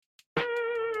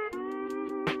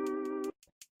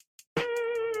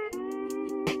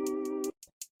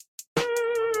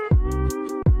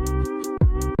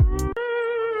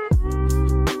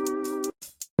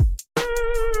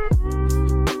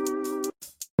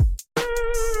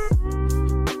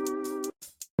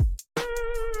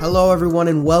Hello, everyone,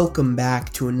 and welcome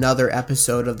back to another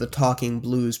episode of the Talking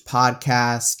Blues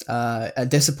podcast. A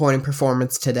disappointing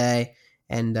performance today,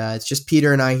 and it's just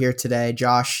Peter and I here today.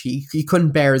 Josh, he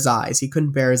couldn't bear his eyes. He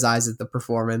couldn't bear his eyes at the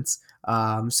performance.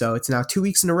 So it's now 2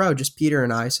 weeks in a row, just Peter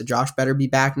and I. So Josh better be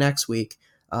back next week.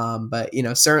 But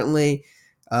certainly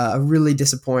a really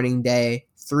disappointing day.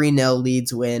 3-0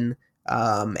 Leeds win,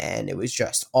 and it was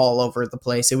just all over the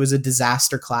place. It was a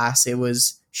disaster class. It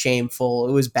was shameful.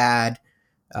 It was bad.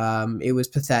 It was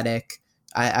pathetic.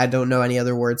 I don't know any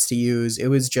other words to use. It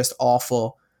was just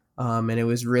awful. And it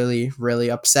was really, really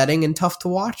upsetting and tough to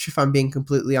watch, if I'm being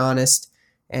completely honest.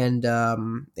 And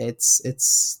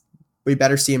it's we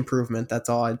better see improvement. That's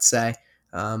all I'd say.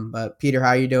 But Peter,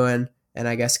 how you doing? And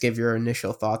I guess give your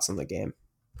initial thoughts on the game.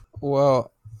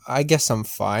 Well, I guess I'm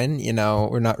fine.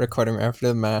 We're not recording after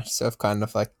the match, so I've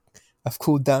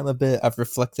cooled down a bit. I've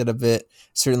reflected a bit.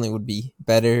 Certainly would be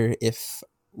better if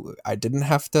I didn't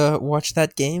have to watch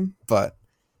that game, but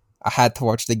I had to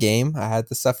watch the game. I had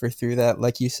to suffer through that,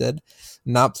 like you said.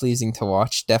 Not pleasing to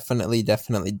watch. Definitely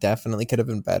could have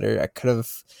been better. It could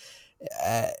have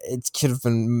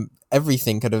been,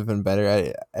 everything could have been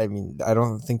better. I mean, I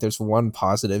don't think there's one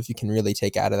positive you can really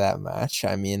take out of that match.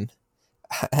 I mean,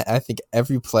 I think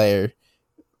every player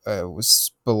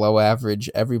was below average.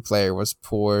 Every player was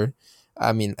poor.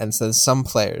 I mean, and so some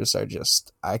players are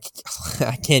just, I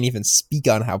can't even speak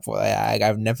on how poor.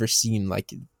 I've never seen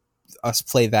like us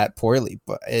play that poorly,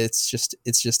 but it's just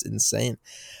insane.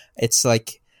 It's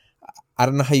like, I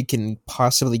don't know how you can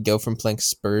possibly go from playing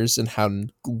Spurs and how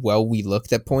well we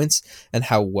looked at points and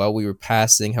how well we were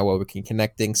passing, how well we were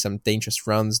connecting, some dangerous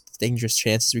runs, dangerous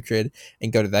chances we created,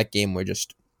 and go to that game where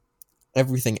just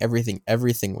everything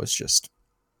was just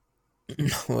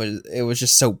it was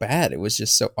just so bad. It was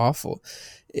just so awful.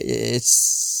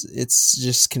 It's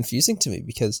just confusing to me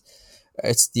because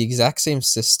it's the exact same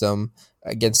system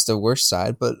against the worst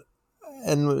side,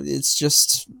 and it's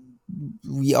just,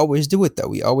 we always do it though.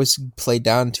 We always play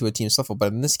down to a team's level,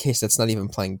 but in this case, that's not even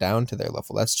playing down to their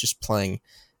level. That's just playing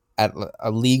at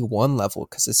a League One level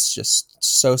because it's just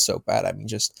so bad. I mean,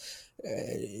 just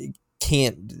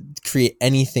can't create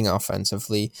anything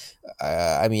offensively.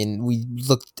 I mean, we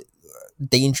looked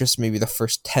dangerous maybe the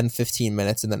first 10-15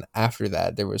 minutes, and then after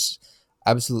that there was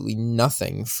absolutely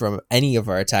nothing from any of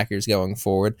our attackers going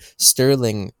forward.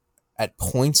 Sterling at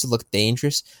points looked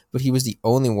dangerous, but he was the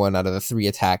only one out of the three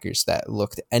attackers that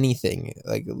looked anything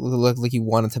looked like he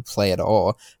wanted to play at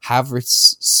all.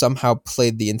 Havertz somehow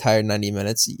played the entire 90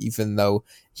 minutes, even though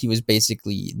he was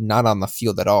basically not on the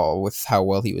field at all with how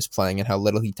well he was playing and how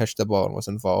little he touched the ball and was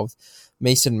involved.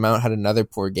 Mason Mount had another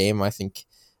poor game. I think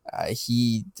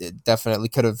he definitely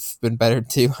could have been better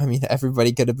too. I mean,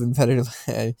 everybody could have been better.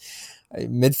 The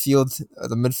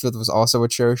midfield was also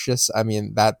atrocious. I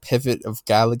mean, that pivot of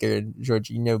Gallagher and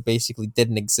Jorginho basically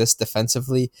didn't exist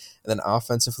defensively, and then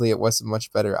offensively it wasn't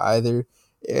much better either.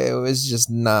 It was just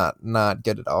not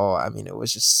good at all. I mean, it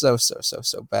was just so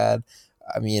bad.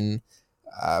 I mean,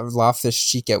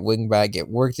 Loftus-Cheek at wingback, it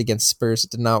worked against Spurs.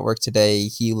 It did not work today.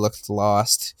 He looked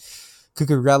lost.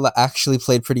 Cucurella actually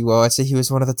played pretty well. I'd say he was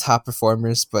one of the top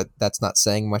performers, but that's not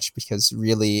saying much because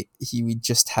really he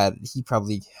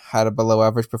probably had a below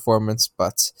average performance,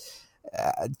 but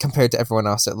compared to everyone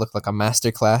else, it looked like a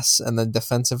masterclass. And then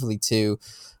defensively too,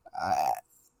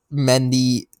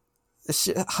 Mendy,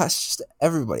 just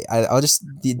everybody.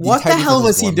 What the hell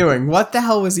was he doing? What the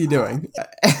hell was he doing?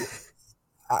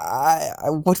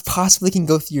 What possibly can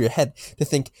go through your head to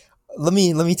think, let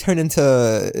me turn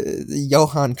into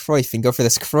Johan Cruyff and go for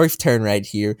this Cruyff turn right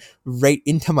here, right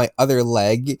into my other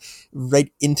leg, right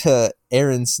into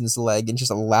Aaronson's leg, and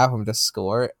just allow him to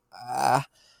score.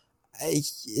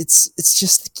 It's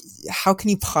just, how can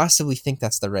you possibly think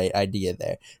that's the right idea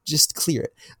there? Just clear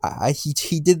it.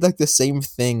 He did like the same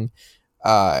thing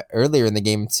earlier in the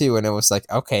game too, and it was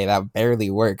like, okay, that barely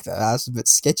worked. That's a bit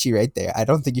sketchy right there. I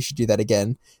don't think you should do that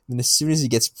again. And as soon as he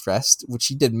gets pressed, which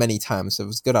he did many times, so it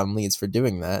was good on Leeds for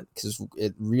doing that because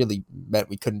it really meant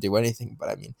we couldn't do anything. But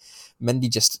I mean, Mendy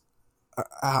just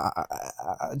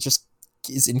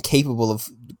is incapable of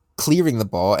clearing the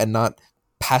ball and not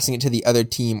passing it to the other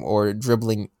team or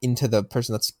dribbling into the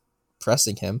person that's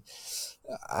pressing him.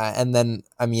 And then,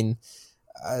 I mean,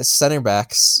 center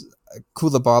backs,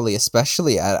 Koulibaly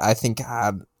especially, I think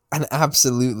had an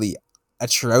absolutely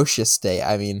atrocious day.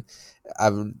 I mean,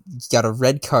 got a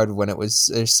red card when it was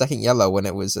a second yellow when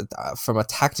it was from a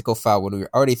tactical foul when we were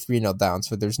already 3-0 down.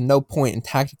 So there's no point in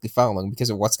tactically fouling because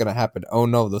of what's going to happen. Oh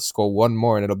no, they'll score one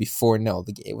more and it'll be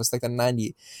 4-0. It was like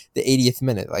the 80th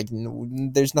minute. Like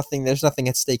there's nothing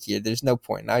at stake here. There's no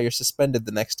point. Now you're suspended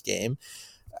the next game.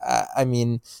 I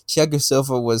mean, Thiago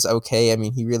Silva was okay. I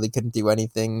mean, he really couldn't do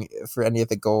anything for any of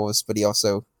the goals, but he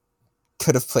also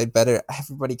could have played better.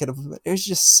 Everybody could have. It's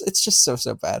just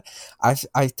so bad.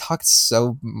 I talked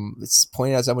it's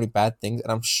pointed out so many bad things,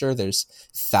 and I'm sure there's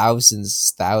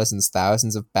thousands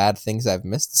of bad things I've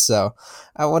missed. So,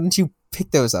 why don't you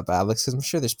pick those up, Alex? Because I'm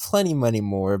sure there's many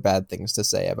more bad things to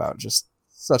say about just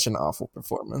such an awful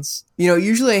performance.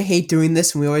 Usually I hate doing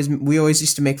this, and we always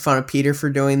used to make fun of Peter for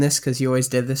doing this because he always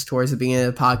did this towards the beginning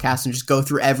of the podcast and just go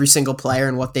through every single player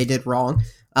and what they did wrong.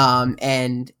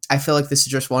 And I feel like this is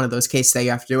just one of those cases that you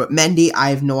have to do it. Mendy,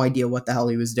 I have no idea what the hell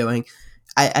he was doing.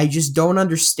 I just don't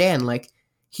understand. Like,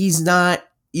 he's not.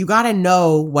 You got to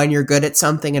know when you're good at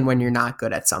something and when you're not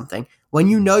good at something. When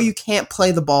you know you can't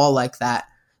play the ball like that,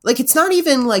 like, it's not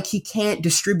even like he can't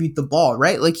distribute the ball,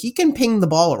 right? Like, he can ping the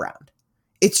ball around.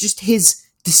 It's just his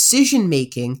decision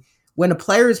making when a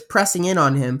player is pressing in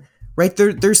on him, right?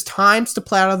 There's times to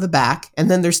play out of the back, and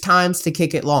then there's times to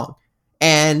kick it long.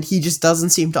 And he just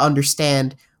doesn't seem to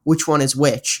understand which one is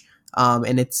which.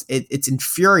 And it's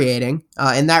infuriating.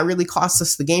 And that really costs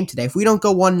us the game today. If we don't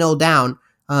go 1-0 down,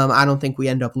 I don't think we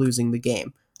end up losing the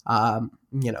game.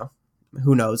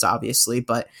 Who knows, obviously,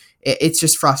 but it's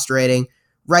just frustrating.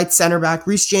 Right center back,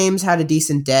 Reece James had a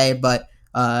decent day, but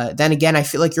then again, I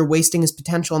feel like you're wasting his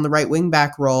potential in the right wing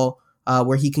back role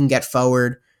where he can get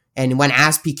forward. And when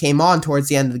Aspi came on towards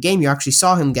the end of the game, you actually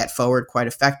saw him get forward quite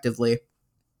effectively.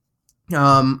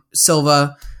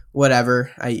 Silva,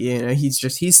 whatever. He's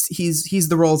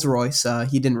the Rolls Royce.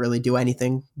 He didn't really do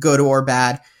anything good or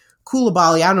bad.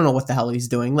 Koulibaly, I don't know what the hell he's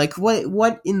doing. Like,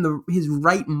 what in his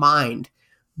right mind?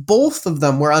 Both of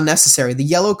them were unnecessary. The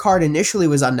yellow card initially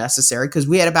was unnecessary because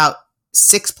we had about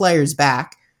 6 players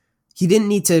back. He didn't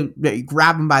need to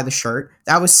grab him by the shirt.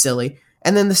 That was silly.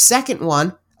 And then the second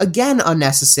one, again,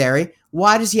 unnecessary.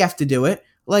 Why does he have to do it?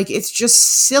 Like, it's just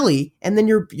silly. And then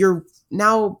you're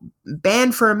now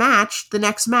banned for a match, the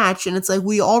next match, and it's like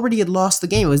we already had lost the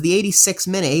game. It was the 86th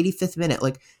minute, 85th minute.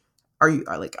 Like, are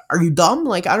you dumb?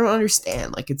 Like, I don't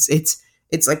understand. Like,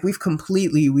 it's like we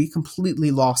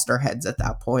completely lost our heads at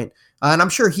that point. And I'm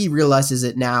sure he realizes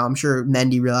it now. I'm sure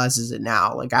Mendy realizes it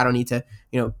now. Like, I don't need to,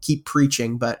 keep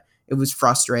preaching, but it was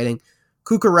frustrating.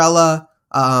 Cucurella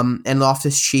and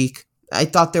Loftus-Cheek, I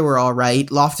thought they were all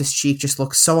right. Loftus-Cheek just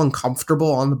looks so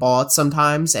uncomfortable on the ball at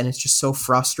sometimes, and it's just so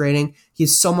frustrating. He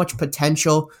has so much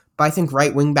potential, but I think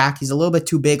right wing back, he's a little bit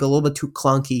too big, a little bit too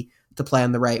clunky to play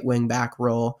on the right wing back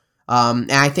role.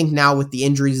 And I think now with the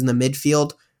injuries in the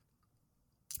midfield,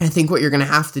 I think what you're going to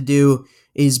have to do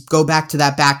is go back to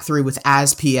that back three with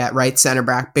Aspi at right center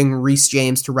back, bring Reece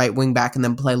James to right wing back, and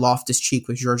then play Loftus-Cheek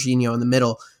with Jorginho in the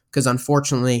middle. Because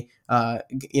unfortunately,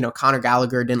 Conor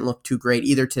Gallagher didn't look too great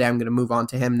either today. I'm going to move on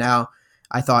to him now.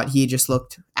 I thought he just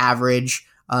looked average,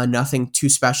 nothing too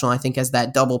special. I think as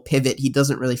that double pivot, he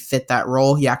doesn't really fit that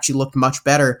role. He actually looked much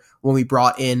better when we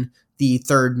brought in the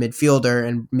third midfielder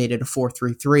and made it a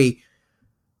 4-3-3.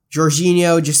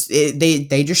 Jorginho,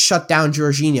 they just shut down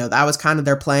Jorginho. That was kind of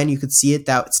their plan. You could see it.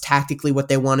 That's tactically what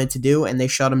they wanted to do, and they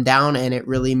shut him down, and it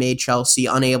really made Chelsea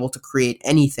unable to create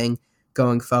anything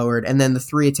going forward. And then the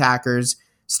 3 attackers,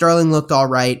 Sterling looked all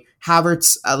right.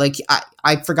 Havertz,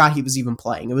 I forgot he was even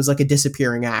playing. It was like a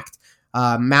disappearing act.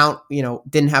 Mount,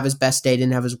 didn't have his best day,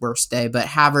 didn't have his worst day. But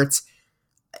Havertz,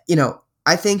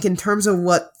 I think in terms of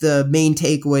what the main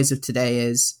takeaways of today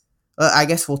is, I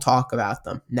guess we'll talk about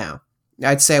them now.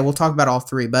 I'd say we'll talk about all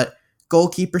 3, but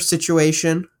goalkeeper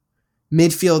situation,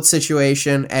 midfield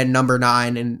situation, and number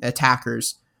 9 and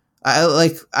attackers. I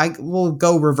will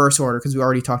go reverse order because we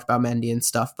already talked about Mendy and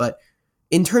stuff, but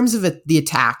in terms of the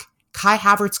attack, Kai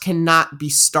Havertz cannot be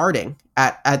starting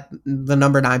at the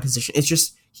number 9 position. It's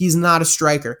just, he's not a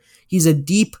striker. He's a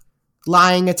deep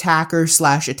lying attacker /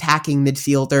 attacking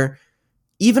midfielder.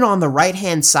 Even on the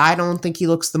right-hand side, I don't think he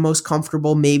looks the most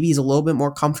comfortable. Maybe he's a little bit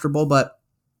more comfortable, but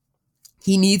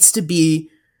he needs to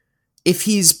be, if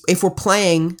we're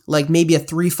playing like maybe a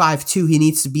 3-5-2, he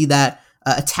needs to be that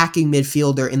attacking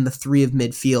midfielder in the 3 of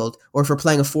midfield. Or if we're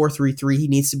playing a 4-3-3, he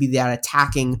needs to be that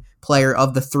attacking player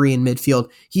of the 3 in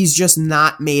midfield. He's just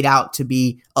not made out to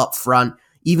be up front.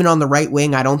 Even on the right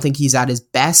wing, I don't think he's at his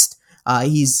best.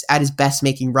 He's at his best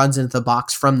making runs into the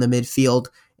box from the midfield.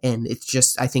 And it's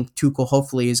just, I think Tuchel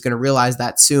hopefully is going to realize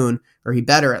that soon, or he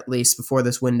better at least before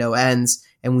this window ends.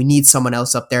 And we need someone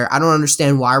else up there. I don't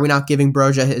understand why are we not giving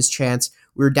Broja his chance.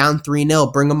 We were down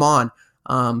 3-0. Bring him on.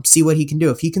 See what he can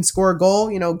do. If he can score a goal,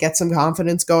 get some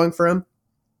confidence going for him.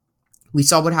 We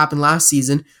saw what happened last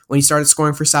season when he started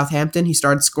scoring for Southampton. He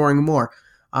started scoring more.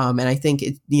 And I think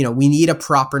we need a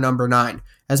proper number 9.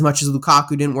 as much as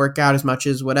Lukaku didn't work out, as much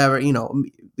as whatever,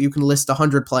 you can list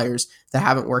 100 players that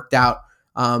haven't worked out.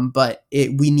 But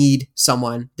we need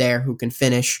someone there who can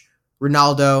finish.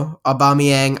 Ronaldo,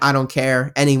 Aubameyang, I don't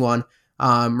care. Anyone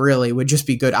really would just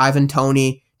be good. Ivan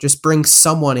Toney, just bring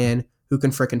someone in who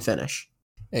can frickin' finish.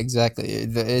 Exactly.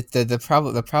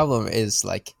 The problem is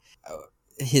like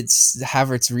his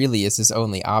Havertz really is his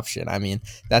only option. I mean,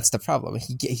 that's the problem.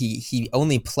 He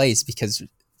only plays because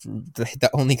the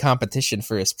only competition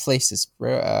for his place is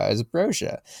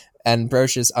Broja. And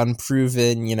Broja's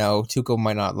unproven. Tuchel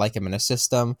might not like him in a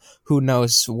system. Who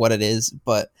knows what it is,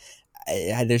 but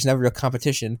there's never real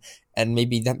competition, and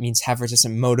maybe that means Havertz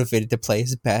isn't motivated to play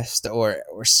his best, or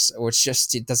it's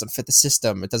just it doesn't fit the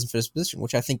system, it doesn't fit his position,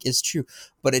 which I think is true.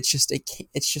 But I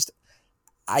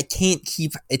can't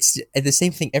keep it's the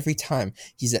same thing every time.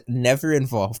 He's never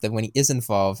involved, and when he is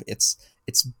involved, it's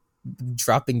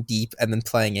dropping deep and then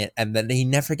playing it, and then he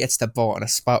never gets the ball in a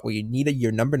spot where you need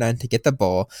your number 9 to get the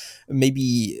ball,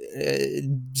 maybe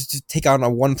just take on a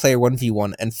one player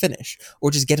 1v1 and finish, or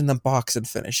just get in the box and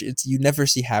finish. You never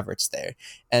see Havertz there,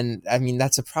 and I mean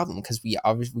that's a problem because we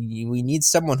need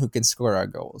someone who can score our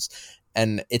goals,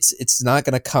 and it's not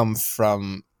going to come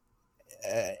from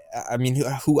I mean,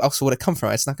 who else would it come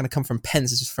from? It's not going to come from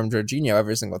pens. It's just from Jorginho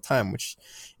every single time, which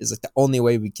is like the only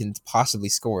way we can possibly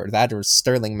score. That or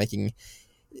Sterling making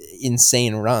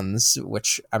insane runs,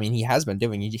 which, I mean, he has been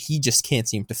doing. He just can't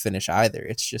seem to finish either.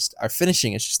 It's just, our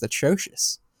finishing is just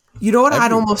atrocious. You know what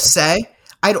I'd almost say?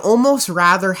 I'd almost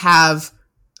rather have,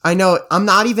 I know I'm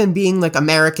not even being like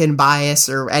American bias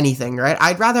or anything, right?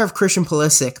 I'd rather have Christian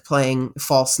Pulisic playing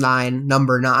false 9,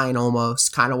 number 9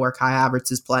 almost, kind of where Kai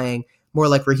Havertz is playing, more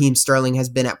like Raheem Sterling has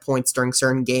been at points during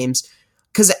certain games.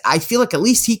 Because I feel like at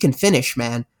least he can finish,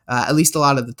 man. At least a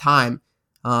lot of the time.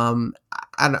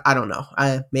 I don't know.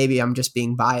 Maybe I'm just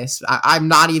being biased. I'm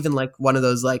not even like one of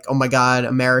those like, oh my God,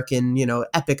 American,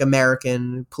 epic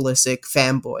American Pulisic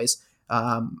fanboys.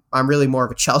 I'm really more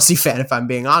of a Chelsea fan, if I'm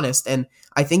being honest. And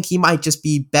I think he might just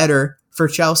be better for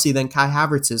Chelsea than Kai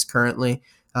Havertz is currently,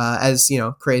 as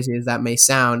crazy as that may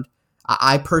sound.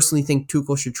 I personally think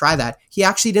Tuchel should try that. He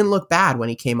actually didn't look bad when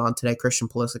he came on today, Christian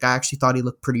Pulisic. I actually thought he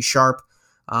looked pretty sharp.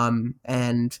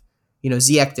 And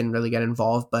Ziyech didn't really get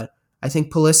involved, but I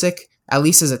think Pulisic, at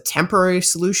least as a temporary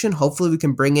solution, hopefully we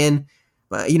can bring in,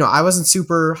 I wasn't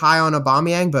super high on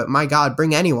Aubameyang, but my God,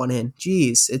 bring anyone in.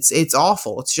 Jeez, it's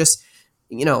awful. It's just,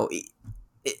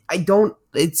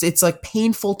 it's like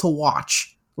painful to watch.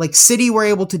 Like City were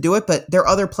able to do it, but their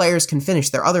other players can finish.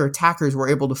 Their other attackers were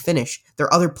able to finish.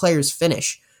 Their other players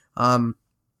finish.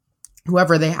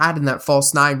 Whoever they had in that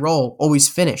false 9 role always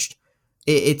finished.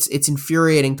 It's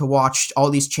infuriating to watch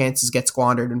all these chances get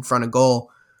squandered in front of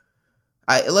goal.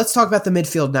 Let's talk about the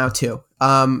midfield now too.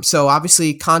 So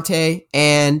obviously Conte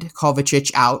and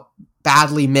Kovacic out,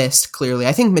 badly missed. Clearly,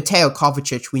 I think Mateo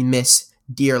Kovacic we miss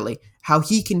dearly. How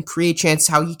he can create chances,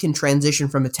 how he can transition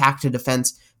from attack to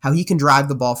defense, how he can drive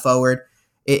the ball forward.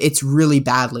 It's really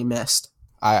badly missed.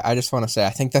 I just want to say,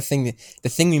 I think the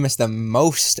thing we miss the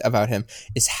most about him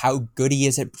is how good he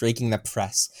is at breaking the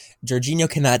press. Jorginho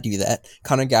cannot do that.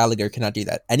 Conor Gallagher cannot do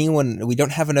that. We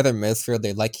don't have another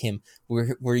midfielder like him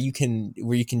where you can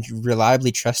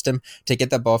reliably trust him to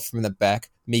get the ball from the back,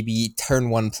 maybe turn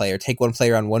one player, take one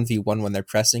player on 1v1 when they're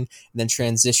pressing, and then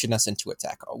transition us into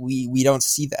attack. We don't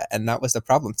see that, and that was the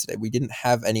problem today. We didn't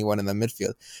have anyone in the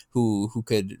midfield who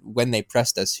could, when they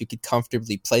pressed us, who could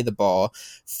comfortably play the ball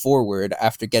forward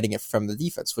after getting it from the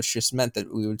defense, which just meant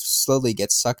that we would slowly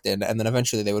get sucked in, and then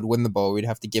eventually they would win the ball. We'd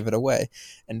have to give it away,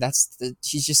 and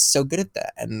he's just so good at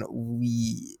that, and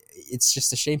it's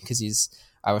just a shame because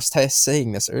I was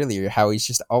saying this earlier, how he's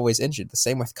just always injured. The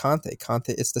same with Conte.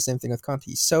 It's the same thing with Conte.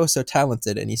 He's so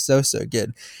talented and he's so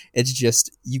good. It's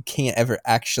just you can't ever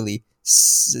actually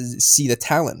see the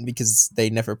talent because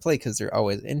they never play because they're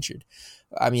always injured.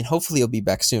 I mean, hopefully he'll be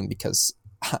back soon because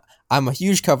I'm a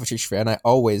huge Kovacic fan. I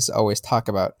always talk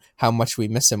about how much we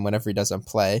miss him whenever he doesn't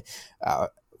play,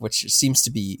 which seems to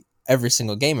be every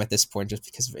single game at this point just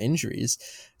because of injuries.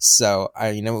 So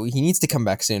he needs to come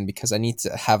back soon because I need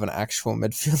to have an actual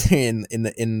midfielder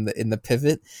in the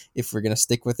pivot if we're gonna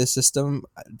stick with this system.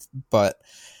 But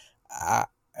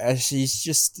we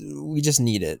just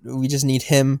need it. We just need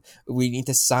him. We need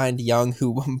to sign Young,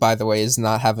 who by the way is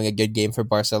not having a good game for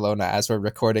Barcelona as we're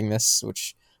recording this.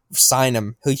 Which sign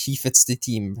him. He fits the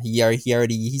team.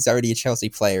 He's already a Chelsea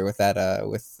player with that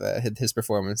with his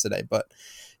performance today. But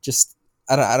just.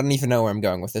 I don't even know where I'm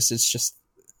going with this. It's just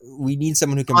we need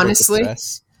someone who can honestly break the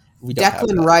press. We don't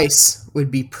Declan Rice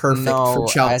would be perfect for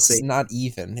Chelsea. It's not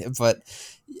even. But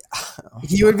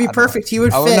He would be I don't know. perfect. He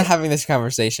would Oh, we're not fit. having this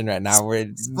conversation right now.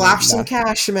 We're Splash some not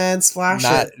cash, man. Splash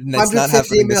not. it. It's not 150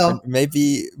 happening this. mil.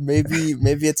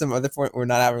 Maybe at some other point we're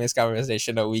not having this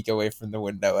conversation a week away from the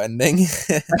window ending.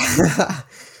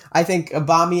 I think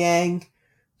Aubameyang,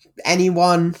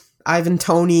 anyone, Ivan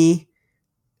Toney,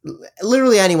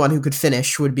 literally anyone who could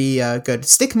finish would be good.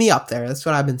 Stick me up there. That's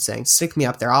what I've been saying. Stick me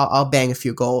up there. I'll bang a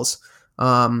few goals.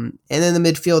 And in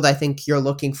the midfield, I think you're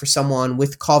looking for someone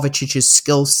with Kovacic's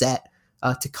skill set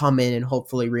to come in and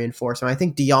hopefully reinforce him. I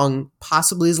think De Jong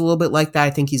possibly is a little bit like that.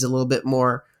 I think he's a little bit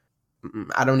more.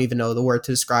 I don't even know the word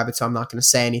to describe it, so I'm not going to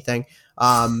say anything.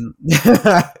 But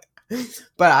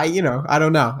I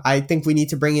don't know. I think we need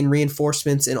to bring in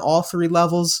reinforcements in all three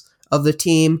levels of the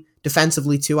team.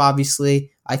 Defensively too,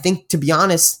 obviously. I think, to be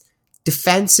honest,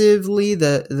 defensively,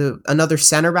 the another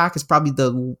center back is probably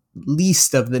the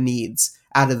least of the needs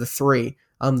out of the three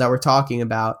that we're talking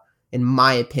about. In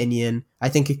my opinion, I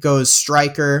think it goes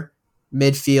striker,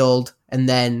 midfield, and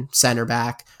then center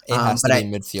back. It has to be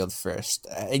midfield first.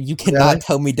 You cannot Really?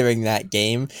 tell me during that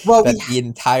game Well, that the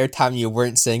entire time you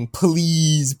weren't saying,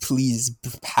 please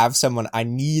have someone. I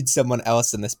need someone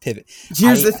else in this pivot.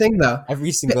 Here's the thing, though.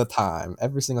 Every single time, I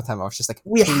was just like,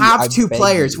 we please, have I two beg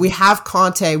players. you. We have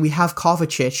Conte. We have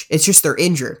Kovacic. It's just they're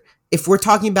injured. If we're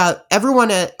talking about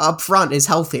everyone up front is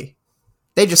healthy,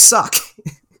 they just suck.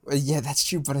 Yeah, that's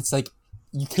true, but it's like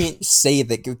you can't say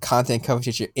that Conte and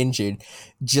Kovacic are injured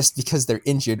just because they're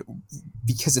injured,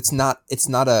 because it's not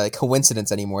a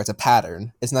coincidence anymore. It's a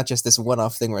pattern. It's not just this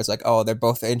one-off thing where it's like, oh, they're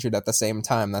both injured at the same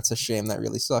time. That's a shame. That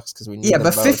really sucks because we need them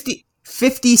but both.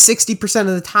 60% of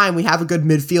the time we have a good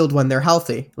midfield when they're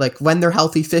healthy. Like when they're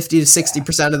healthy, 50 to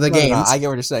 60% of the games. No, I get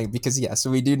what you're saying because so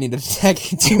we do need an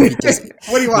attacking team. Because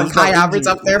what do you want? Kai Havertz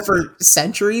up there for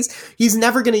centuries? He's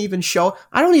never going to even show.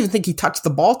 I don't even think he touched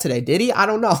the ball today, did he? I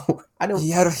don't know.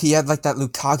 He had like that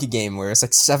Lukaku game where it's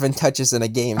like 7 touches in a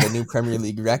game, the new Premier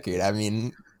League record. I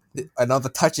mean, and all the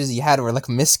touches he had were like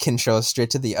miscontrols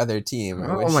straight to the other team.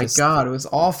 Oh my God, it was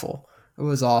awful. It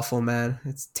was awful, man.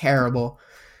 It's terrible.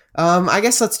 I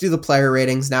guess let's do the player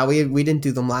ratings now. We didn't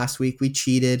do them last week. We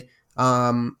cheated.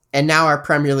 And now our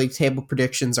Premier League table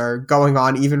predictions are going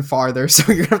on even farther,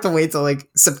 so you're gonna have to wait till like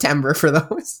September for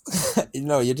those.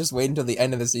 No, you just wait until the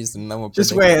end of the season, and then we'll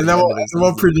just wait, and then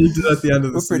we'll predict it at the end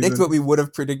of the season. We'll predict what we would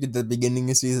have predicted at the beginning of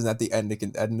the season at the end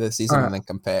of the season, and then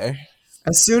compare.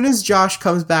 As soon as Josh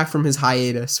comes back from his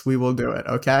hiatus, we will do it.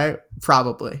 Okay,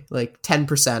 probably like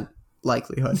 10%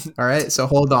 likelihood. All right, so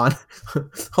hold on,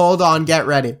 hold on, get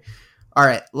ready. All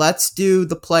right, let's do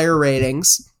the player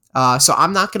ratings. So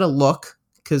I'm not gonna look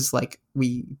because like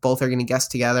we both are gonna guess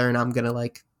together, and I'm gonna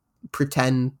like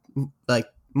pretend like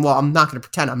I'm not gonna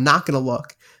pretend. I'm not gonna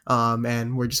look.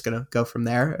 And we're just gonna go from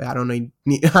there. I don't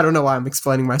know why I'm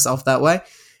explaining myself that way.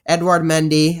 Edouard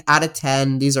Mendy out of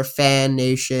 10. These are Fan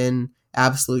Nation,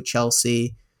 Absolute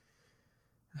Chelsea.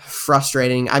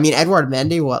 Frustrating. I mean, Edouard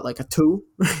Mendy, what, like a 2?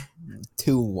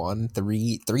 2, 1,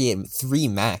 3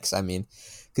 max. I mean,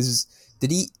 because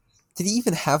did he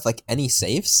even have like any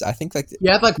saves? I think like he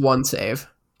had like 1 save,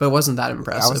 but it wasn't that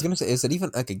impressive. I was gonna say, is it even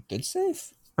like a good save?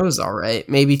 It was all right.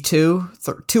 Maybe 2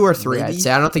 or 3. Maybe? I'd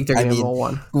say. I don't think they're gonna roll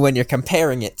 1. When you're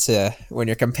comparing it to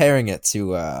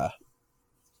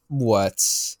what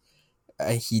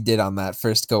he did on that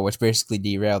first goal, which basically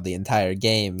derailed the entire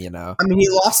game. I mean, he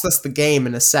lost us the game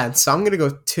in a sense, so I'm gonna go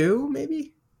 2,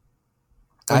 maybe.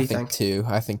 I think 2.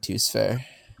 I think 2 is fair.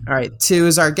 All right, 2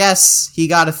 is our guess. He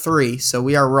got a 3, so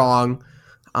we are wrong.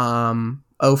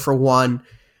 0 for 1.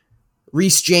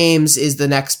 Reece James is the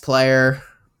next player.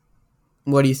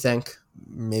 What do you think?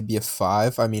 Maybe a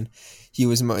 5. I mean, he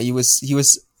was.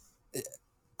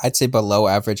 I'd say below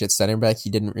average at center back. He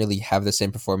didn't really have the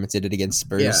same performance he did against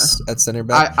Spurs at center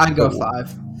back. I'd go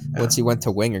 5. Once he went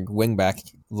to wing back,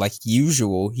 like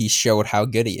usual, he showed how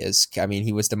good he is. I mean,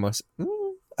 he was the most.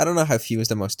 I don't know if he was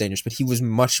the most dangerous, but he was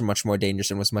much, much more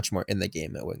dangerous and was much more in the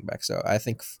game at wing back. So I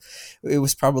think it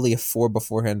was probably a 4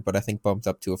 beforehand, but I think bumped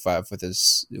up to a 5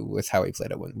 with how he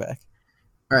played at wing back.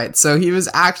 All right, so he was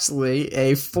actually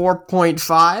a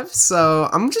 4.5, so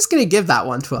I'm just going to give that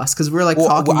one to us because we're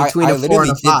talking between a 4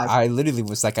 and a 5. I literally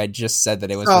was like, I just said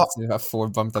that it was a 4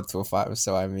 bumped up to a 5,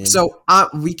 so I mean... So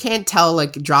we can't tell,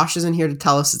 like, Josh isn't here to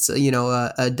tell us it's,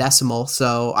 a decimal,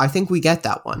 so I think we get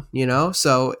that one,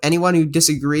 So anyone who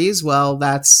disagrees, well,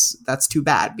 that's too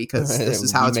bad because this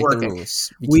is how it's working.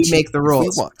 We make the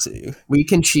rules. We want to. We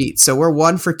can cheat. So we're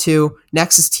 1 for 2.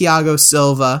 Next is Thiago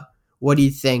Silva. What do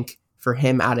you think? For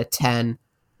him out of 10,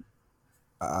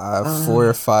 4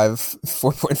 or 5,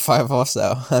 4.5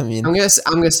 also. I mean, I'm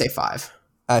gonna say 5.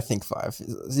 I think 5.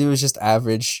 He was just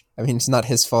average. I mean, it's not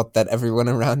his fault that everyone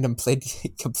around him played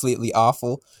completely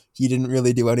awful. He didn't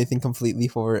really do anything completely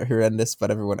horrendous,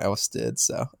 but everyone else did,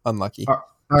 so unlucky. All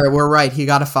right, we're right. He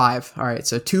got a 5. All right,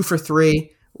 so 2 for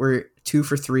 3. We're 2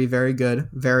 for 3. Very good.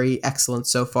 Very excellent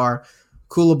so far.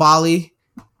 Koulibaly,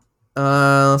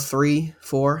 3,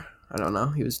 4. I don't know.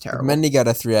 He was terrible. If Mendy got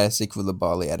a 3, I say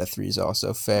Koulibaly at a 3 is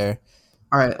also fair.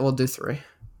 All right, we'll do 3.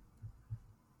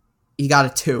 He got a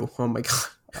 2. Oh my god.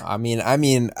 I mean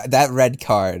that red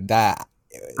card.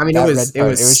 It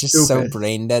was just stupid. so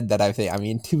brain dead that I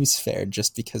think 2 is fair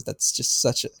just because that's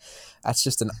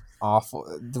just an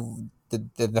awful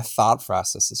the thought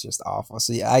process is just awful.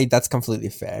 So yeah, that's completely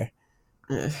fair.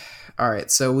 All right,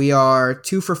 so we are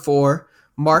 2 for 4.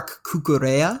 Mark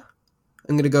Cucurella,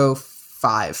 I'm gonna go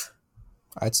 5.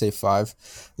 I'd say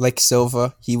 5. Like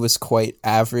Silva, he was quite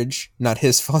average. Not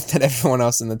his fault that everyone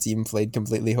else in the team played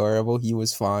completely horrible. He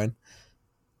was fine.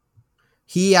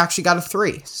 He actually got a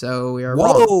 3, so we are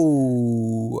wrong.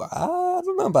 Whoa! I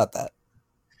don't know about that.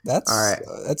 That's all right.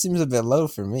 That seems a bit low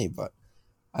for me, but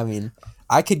I mean,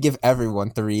 I could give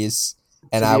everyone 3s,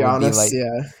 and I would be like,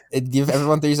 it'd give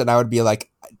everyone 3s, and I would be like,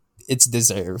 it's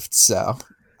deserved. So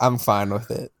I'm fine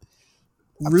with it.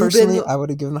 Personally, I would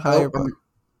have given higher, but.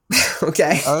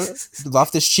 Okay.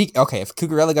 Loftus-Cheek. Okay, if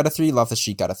Cucurella got a 3,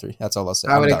 Loftus-Cheek got a 3. That's all I'll say.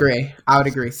 I would agree.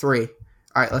 3.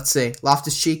 All right, let's see.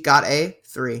 Loftus-Cheek got a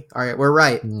 3. All right, we're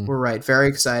right. We're right. Very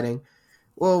exciting.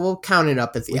 Well, we'll count it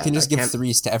up at the end. We can just give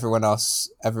 3s to everyone else,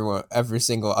 every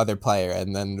single other player,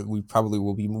 and then we probably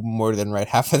will be more than right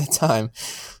half of the time.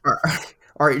 All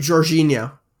right,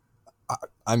 Jorginho.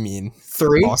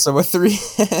 3? Also a 3?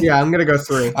 Yeah, I'm going to go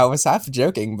 3. I was half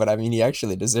joking, but he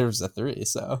actually deserves a 3,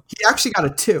 so. He actually got a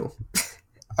 2.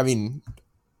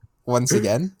 Once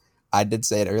again, I did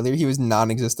say it earlier, he was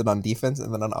non-existent on defense,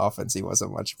 and then on offense he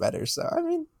wasn't much better, so,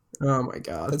 oh my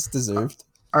god. That's deserved.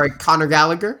 All right, Conor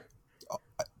Gallagher?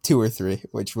 2 or 3,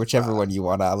 whichever one you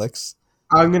want, Alex.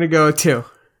 I'm going to go 2,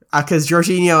 because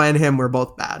Jorginho and him were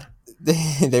both bad.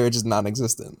 They were just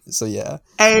non-existent, so yeah.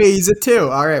 Hey, he's a 2.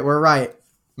 All right, we're right.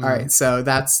 All right, so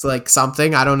that's like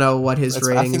something. I don't know what his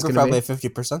rating is going to be. I think we're probably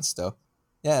at 50% still.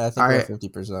 Yeah, I think we're at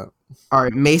 50%. All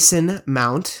right, Mason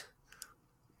Mount.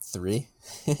 3.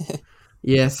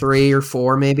 Yeah, 3 or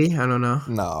 4 maybe. I don't know.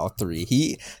 No, 3.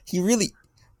 He really.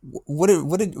 What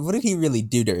did he really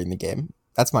do during the game?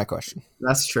 That's my question.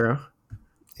 That's true.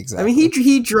 Exactly.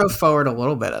 He drove forward a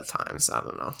little bit at times. I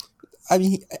don't know.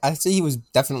 I'd say he was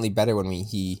definitely better when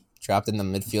he dropped in the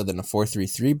midfield in a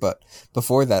 4-3-3, but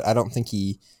before that, I don't think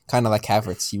he, kind of like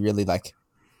Havertz, he really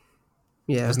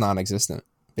was non-existent,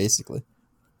 basically.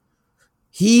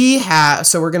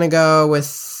 So we're going to go with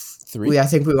 3? I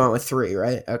think we went with 3,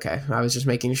 right? Okay, I was just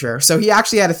making sure. So he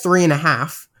actually had a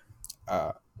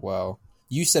 3.5. Well,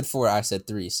 you said 4, I said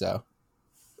 3, so.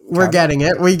 We're getting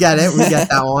it. We get it. We get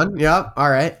that one. Yep.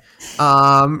 All right.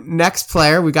 Next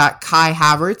player, we got Kai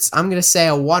Havertz. I'm gonna say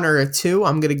a 1 or a 2.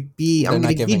 I'm gonna be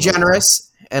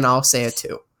generous, and I'll say a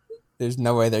 2. There's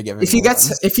no way they're giving. If he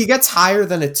gets higher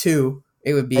than a 2,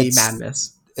 it would be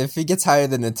madness. If he gets higher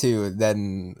than a 2,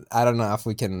 then I don't know if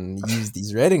we can use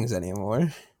these ratings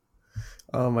anymore.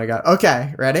 Oh my god.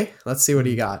 Okay, ready? Let's see what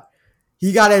he got.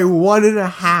 He got a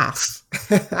 1.5.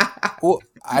 Well,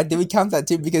 did we count that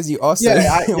too? Because you also we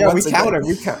count it.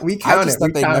 We count it. I just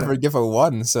thought they'd never give a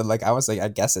 1, so I was like, I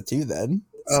guess a 2 then.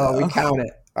 So. Oh, we count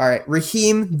it. All right,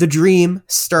 Raheem the Dream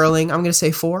Sterling. I'm gonna say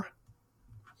 4.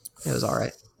 It was all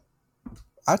right.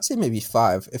 I'd say maybe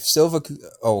 5. If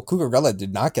Cucurella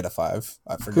did not get a 5.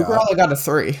 I forgot. Cucurella got a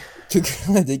 3.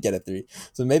 Cucurella did get a 3,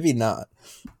 so maybe not.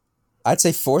 I'd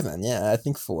say 4 then. Yeah, I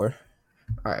think 4.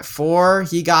 All right, 4.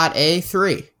 He got a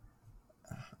 3.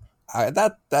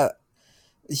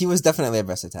 He was definitely a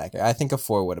best attacker. I think a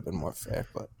 4 would have been more fair,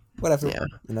 but whatever. Yeah.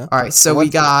 All right, so we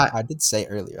got. I did say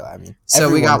earlier. So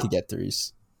everyone could get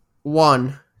 3s.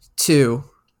 1, 2,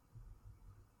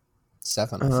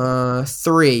 7.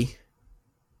 3.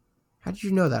 How did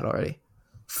you know that already?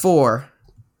 4.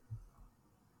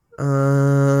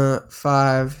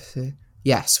 5. 6.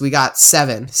 Yes, we got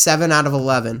 7. 7 out of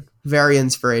 11. Very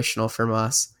inspirational from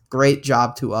us. Great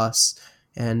job to us.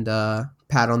 And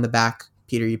pat on the back.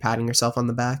 Peter, you patting yourself on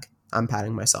the back? I'm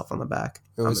patting myself on the back.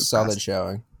 It was solid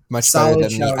showing. Much better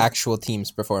than the actual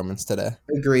team's performance today.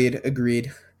 Agreed.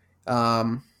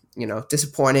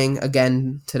 Disappointing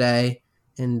again today.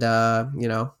 And,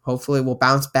 hopefully we'll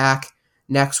bounce back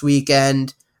next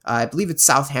weekend. I believe it's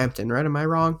Southampton, right? Am I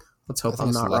wrong? Let's hope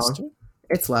I'm not wrong.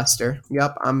 It's Leicester.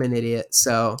 Yep, I'm an idiot.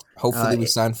 So hopefully we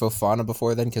sign Fofana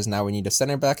before then, because now we need a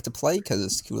center back to play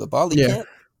because Koulibaly can't.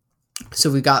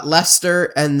 So we got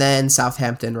Leicester and then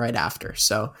Southampton right after.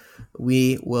 So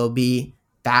we will be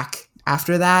back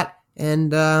after that,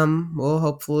 and we'll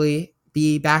hopefully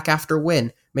be back after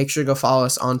win. Make sure to go follow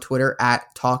us on Twitter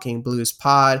at Talking Blues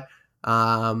Pod.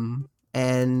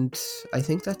 And I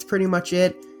think that's pretty much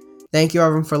it. Thank you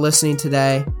everyone for listening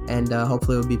today, and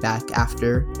hopefully we'll be back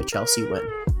after a Chelsea win.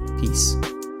 Peace.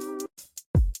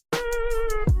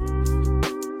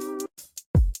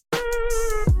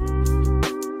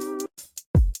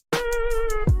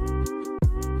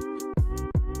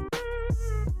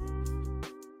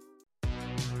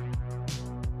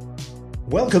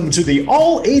 Welcome to the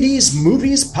All 80s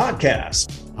Movies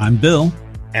Podcast. I'm Bill.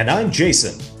 And I'm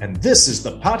Jason. And this is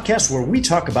the podcast where we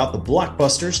talk about the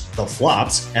blockbusters, the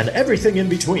flops, and everything in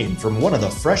between from one of the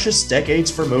freshest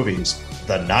decades for movies,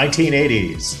 the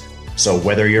 1980s. So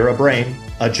whether you're a brain,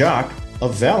 a jock, a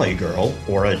valley girl,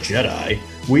 or a Jedi,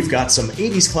 we've got some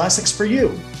 80s classics for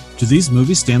you. Do these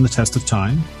movies stand the test of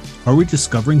time? Are we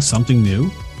discovering something new?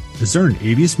 Is there an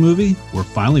 80s movie we're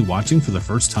finally watching for the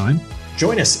first time?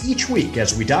 Join us each week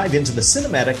as we dive into the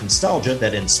cinematic nostalgia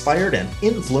that inspired and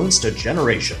influenced a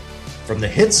generation. From the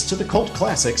hits to the cult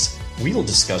classics, we'll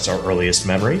discuss our earliest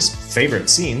memories, favorite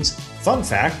scenes, fun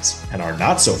facts, and our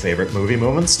not-so-favorite movie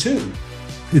moments too.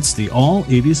 It's the All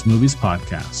 80s Movies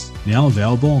Podcast, now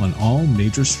available on all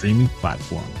major streaming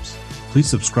platforms. Please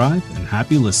subscribe and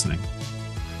happy listening.